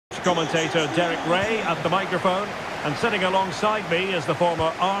commentator Derek Ray at the microphone. And sitting alongside me is the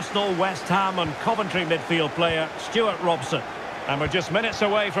former Arsenal, West Ham and Coventry midfield player Stuart Robson. And we're just minutes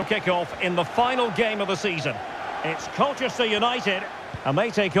away from kick-off in the final game of the season. It's Colchester United, and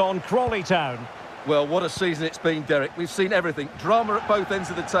they take on Crawley Town. Well, what a season it's been, Derek. We've seen everything. Drama at both ends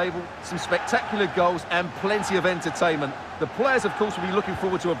of the table, some spectacular goals and plenty of entertainment. The players, of course, will be looking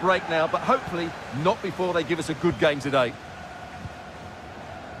forward to a break now, but hopefully not before they give us a good game today.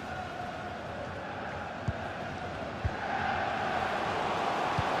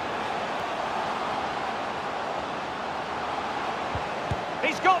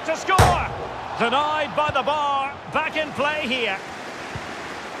 He's got to score! Denied by the bar. Back in play here.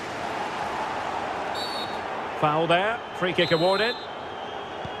 Foul there. Free kick awarded.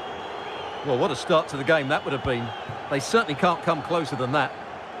 Well, what a start to the game that would have been. They certainly can't come closer than that.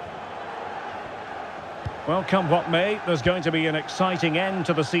 Well, come what may, there's going to be an exciting end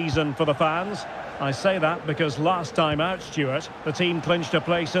to the season for the fans. I say that because last time out, Stuart, the team clinched a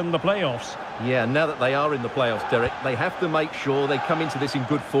place in the playoffs. Yeah, now that they are in the playoffs, Derek, they have to make sure they come into this in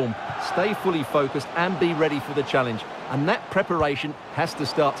good form, stay fully focused and be ready for the challenge. And that preparation has to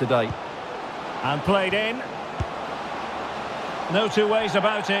start today. And played in. No two ways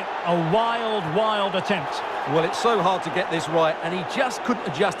about it. A wild, wild attempt. Well, it's so hard to get this right, and he just couldn't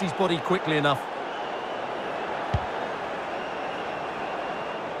adjust his body quickly enough.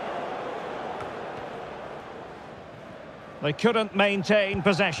 They couldn't maintain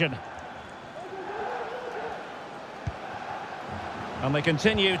possession. And they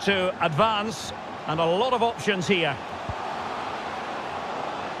continue to advance, and a lot of options here.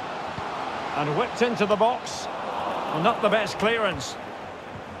 And whipped into the box. Well, not the best clearance.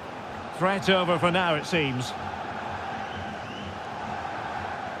 Threat over for now, it seems.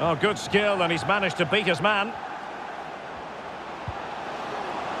 Oh, good skill, and he's managed to beat his man.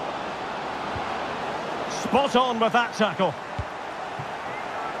 Spot on with that tackle.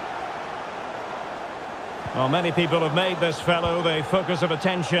 Well, many people have made this fellow the focus of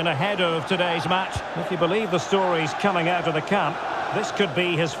attention ahead of today's match. If you believe the stories coming out of the camp, this could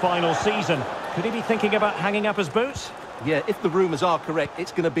be his final season. Could he be thinking about hanging up his boots? Yeah, if the rumours are correct,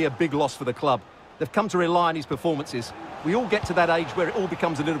 it's going to be a big loss for the club. They've come to rely on his performances. We all get to that age where it all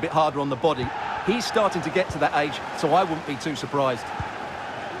becomes a little bit harder on the body. He's starting to get to that age, so I wouldn't be too surprised.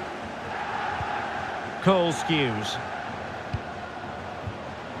 Cole skews.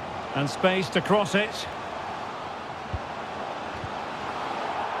 And space to cross it.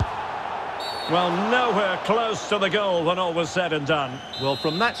 Well, nowhere close to the goal when all was said and done. Well,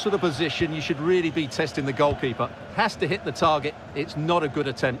 from that sort of position, you should really be testing the goalkeeper. Has to hit the target. It's not a good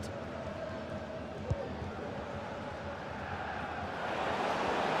attempt.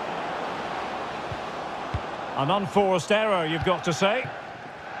 An unforced error, you've got to say.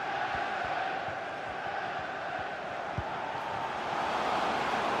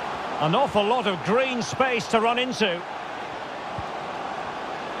 An awful lot of green space to run into.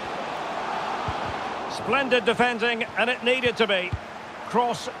 Splendid defending, and it needed to be.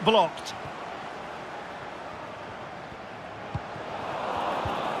 Cross blocked.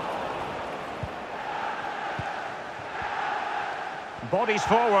 Bodies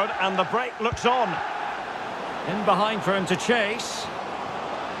forward, and the break looks on. In behind for him to chase.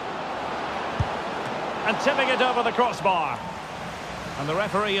 And tipping it over the crossbar. And the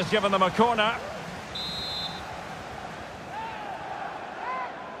referee has given them a corner.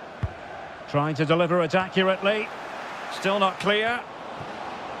 Trying to deliver it accurately. Still not clear.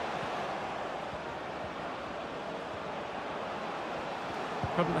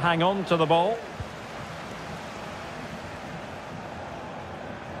 Couldn't hang on to the ball.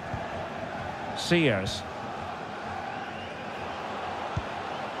 Sears.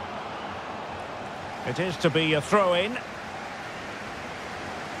 It is to be a throw-in.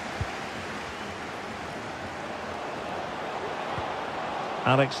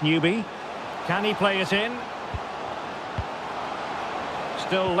 Alex Newby. Can he play it in?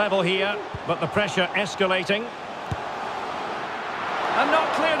 Still level here, but the pressure escalating. And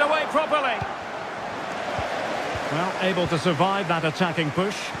not cleared away properly. Well, able to survive that attacking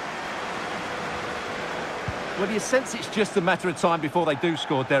push. Well, you sense it's just a matter of time before they do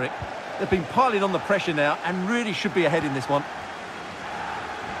score, Derek. They've been piling on the pressure now and really should be ahead in this one.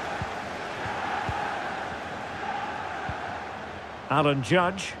 Alan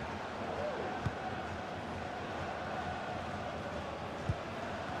Judge.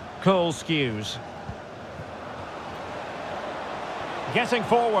 Cole skews. Getting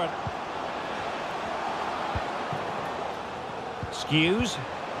forward. Skews.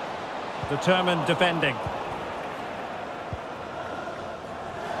 Determined defending.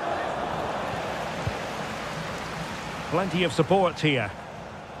 Plenty of support here.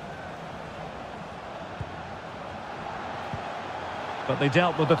 But they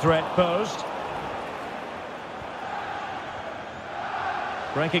dealt with the threat posed.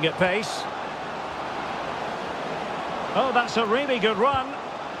 Breaking at pace. Oh, that's a really good run.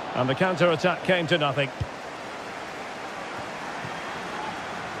 And the counter-attack came to nothing.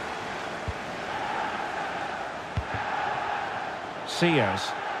 Sears.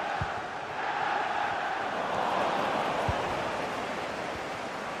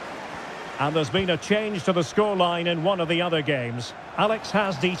 And there's been a change to the scoreline in one of the other games. Alex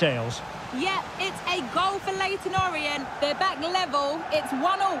has details. Yeah, it's a goal for Leyton Orient. They're back level. It's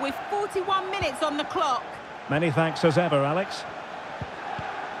 1-1 with 41 minutes on the clock. Many thanks as ever, Alex.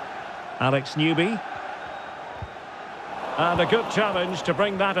 Alex Newby. And a good challenge to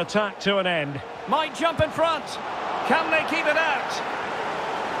bring that attack to an end. Might jump in front. Can they keep it out?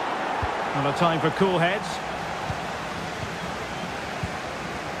 And a time for cool heads.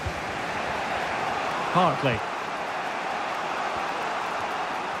 Hartley.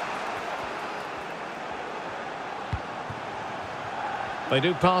 They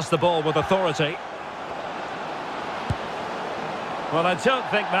do pass the ball with authority. Well, I don't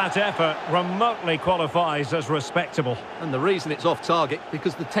think that effort remotely qualifies as respectable. And the reason it's off target,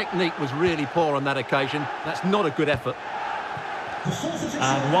 because the technique was really poor on that occasion. That's not a good effort.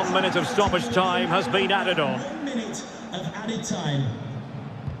 And 1 minute of stoppage time has been added on. 1 minute of added time.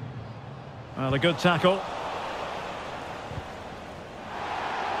 Well, a good tackle.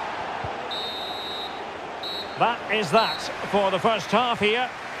 That is that for the first half here.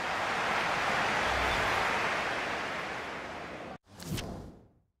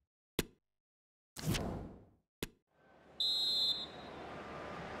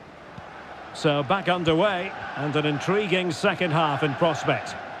 So back underway, and an intriguing second half in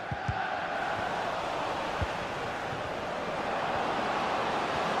prospect.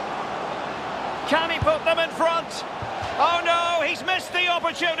 Can he put them in front? Oh no, he's missed the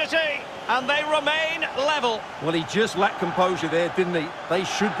opportunity, and they remain level. Well, he just lacked composure there, didn't he? They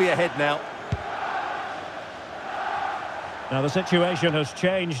should be ahead now. Now the situation has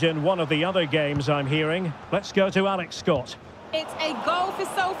changed in one of the other games I'm hearing. Let's go to Alex Scott. It's a goal for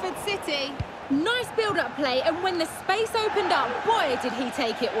Salford City. Nice build-up play, and when the space opened up, boy, did he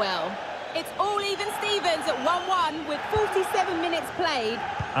take it well. It's all even Stevens at 1-1 with 47 minutes played.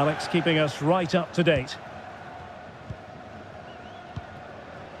 Alex keeping us right up to date.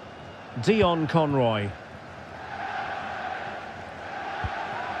 Dion Conroy.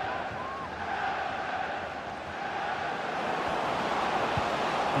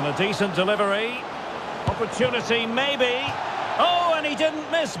 And a decent delivery. Opportunity maybe. Oh, and he didn't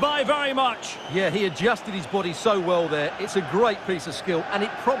miss by very much. Yeah, he adjusted his body so well there. It's a great piece of skill, and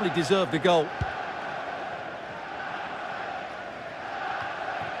it probably deserved a goal.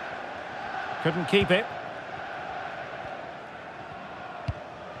 Couldn't keep it.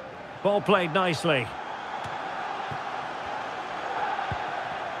 Ball played nicely.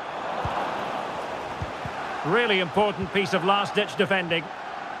 Really important piece of last-ditch defending.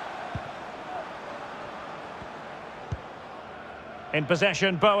 In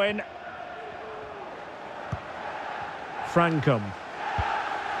possession, Bowen. Frankham.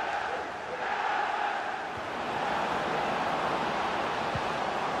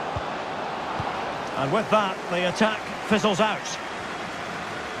 And with that, the attack fizzles out.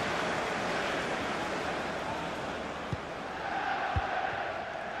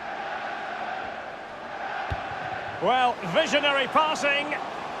 Well, visionary passing.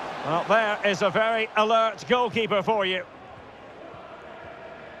 Well, there is a very alert goalkeeper for you.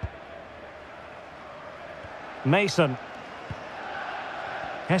 Mason.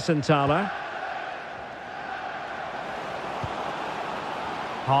 Hessenthaler.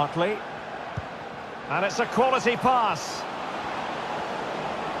 Hartley. And it's a quality pass.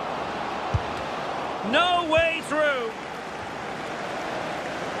 No way through.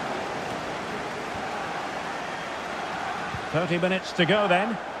 "30 minutes to go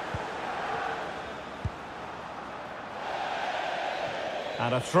then.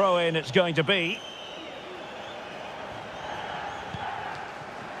 And a throw-in it's going to be.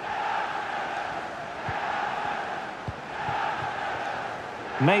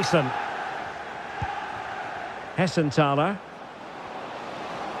 Mason. Hessenthaler.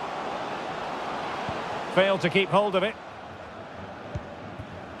 Failed to keep hold of it.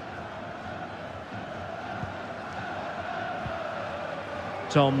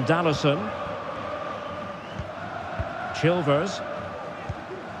 Tom Dallison. Chilvers.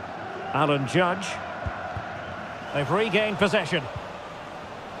 Alan Judge. They've regained possession.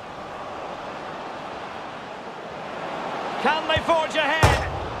 Can they forge ahead?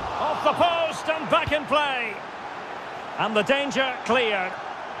 Off the post and back in play. And the danger cleared.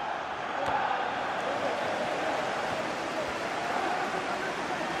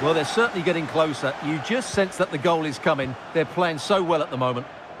 Well, they're certainly getting closer. You just sense that the goal is coming. They're playing so well at the moment.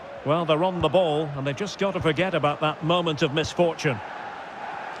 Well, they're on the ball, and they've just got to forget about that moment of misfortune.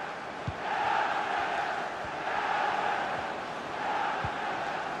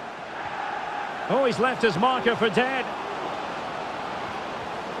 Oh, he's left his marker for dead.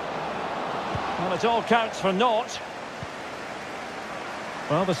 Well, it all counts for naught.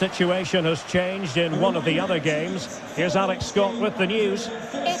 Well, the situation has changed in one of the other games. Here's Alex Scott with the news.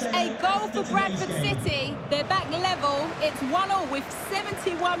 It's a goal for Bradford City. They're back level. It's 1-1 with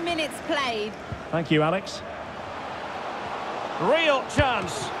 71 minutes played. Thank you, Alex. Real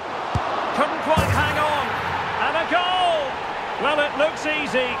chance. Couldn't quite hang on. And a goal! Well, it looks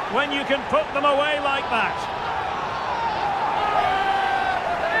easy when you can put them away like that.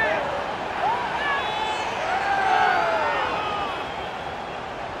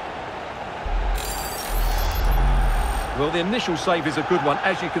 Well, the initial save is a good one,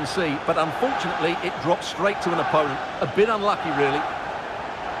 as you can see, but unfortunately it dropped straight to an opponent. A bit unlucky, really.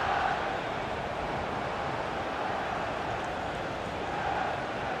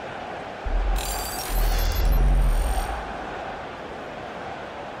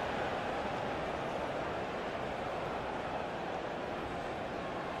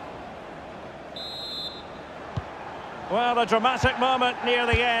 Well, a dramatic moment near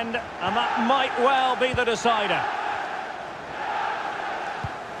the end, and that might well be the decider.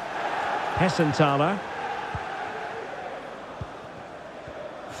 Hessenthaler.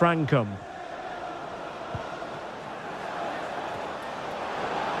 Frankum.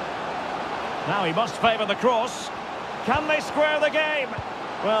 Now he must favour the cross. Can they square the game?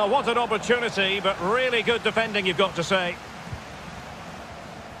 Well, what an opportunity, but really good defending, you've got to say.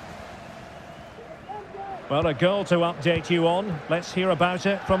 Well, a goal to update you on. Let's hear about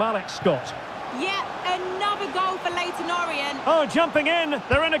it from Alex Scott. Yeah, another goal for Leyton Orient. Oh, jumping in.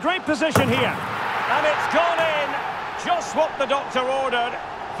 They're in a great position here. And it's gone in. Just what the doctor ordered.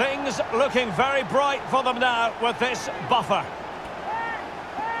 Things looking very bright for them now with this buffer.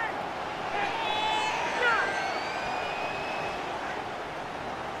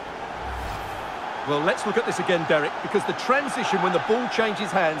 Well, let's look at this again, Derek, because the transition when the ball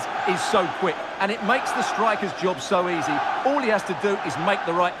changes hands is so quick, and it makes the striker's job so easy. All he has to do is make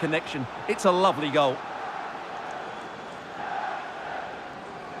the right connection. It's a lovely goal.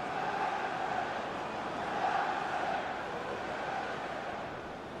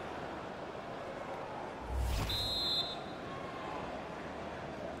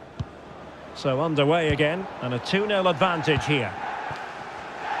 So underway again, and a 2-0 advantage here.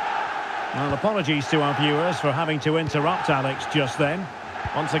 Well, apologies to our viewers for having to interrupt Alex just then.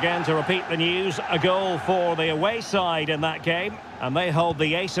 Once again, to repeat the news, a goal for the away side in that game, and they hold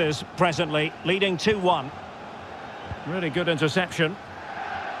the aces presently, leading 2-1. Really good interception.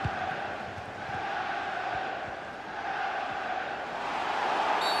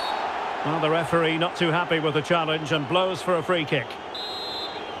 Well, the referee not too happy with the challenge and blows for a free kick.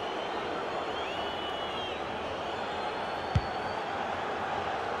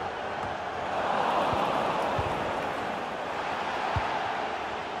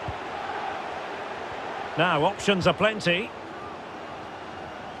 Now, options are plenty.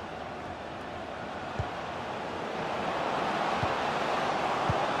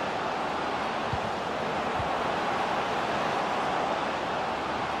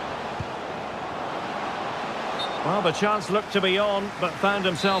 Well, the chance looked to be on, but found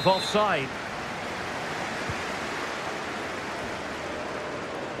himself offside.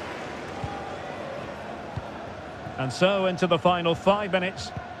 And so into the final 5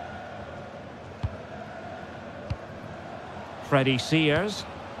 minutes. Freddie Sears,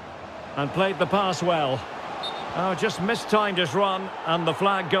 and played the pass well. Oh, just mistimed his run, and the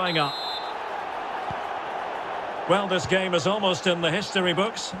flag going up. Well, this game is almost in the history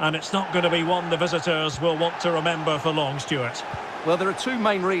books, and it's not going to be one the visitors will want to remember for long, Stuart. Well, there are two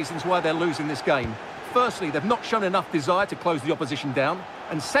main reasons why they're losing this game. Firstly, they've not shown enough desire to close the opposition down,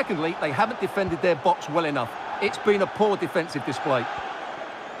 and secondly, they haven't defended their box well enough. It's been a poor defensive display.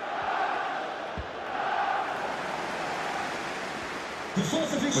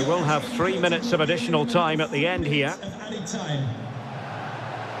 We will have 3 minutes of additional time at the end here.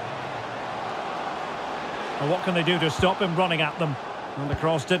 Well, what can they do to stop him running at them? And the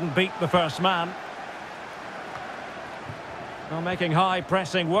cross didn't beat the first man. Well, making high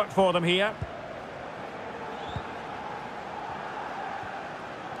pressing work for them here.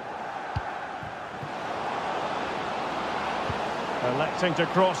 Electing to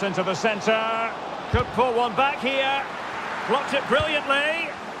cross into the centre. Could pull one back here. Blocked it brilliantly.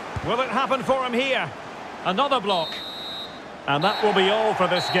 Will it happen for him here? Another block. And that will be all for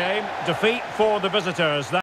this game. Defeat for the visitors.